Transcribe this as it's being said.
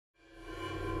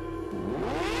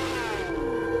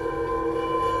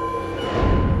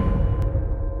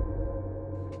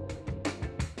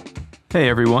Hey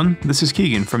everyone, this is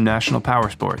Keegan from National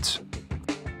Powersports.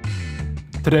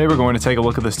 Today we're going to take a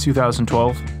look at this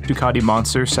 2012 Ducati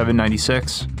Monster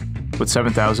 796 with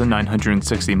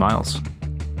 7,960 miles.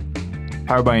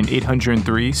 Powered by an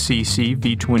 803cc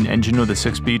V-twin engine with a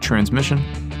 6-speed transmission,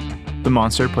 the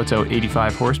Monster puts out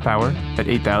 85 horsepower at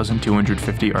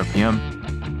 8,250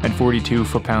 RPM and 42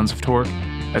 foot-pounds of torque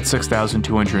at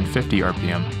 6,250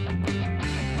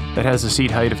 RPM. It has a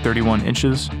seat height of 31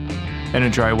 inches and a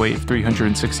dry weight of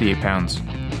 368 pounds.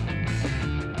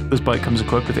 This bike comes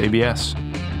equipped with ABS.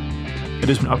 It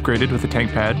has been upgraded with a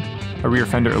tank pad, a rear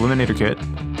fender eliminator kit,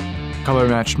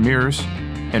 color-matched mirrors,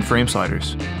 and frame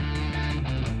sliders.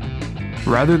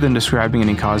 Rather than describing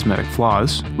any cosmetic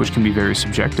flaws, which can be very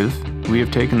subjective, we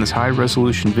have taken this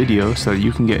high-resolution video so that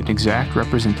you can get an exact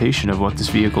representation of what this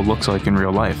vehicle looks like in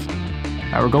real life.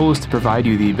 Our goal is to provide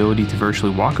you the ability to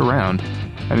virtually walk around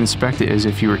and inspect it as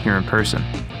if you were here in person.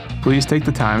 Please take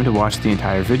the time to watch the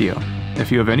entire video.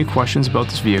 If you have any questions about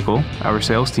this vehicle, our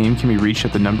sales team can be reached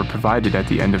at the number provided at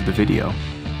the end of the video.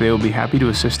 They will be happy to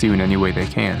assist you in any way they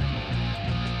can.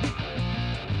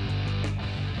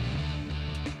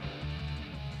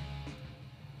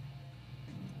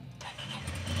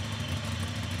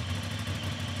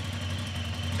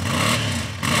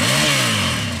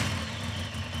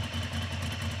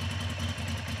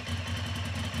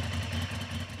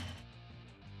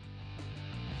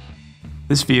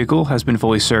 This vehicle has been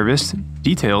fully serviced,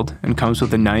 detailed, and comes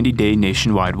with a 90-day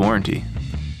nationwide warranty.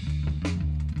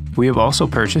 We have also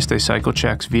purchased a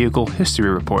CycleCheck's Vehicle History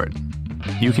Report.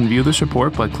 You can view this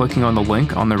report by clicking on the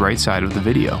link on the right side of the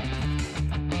video.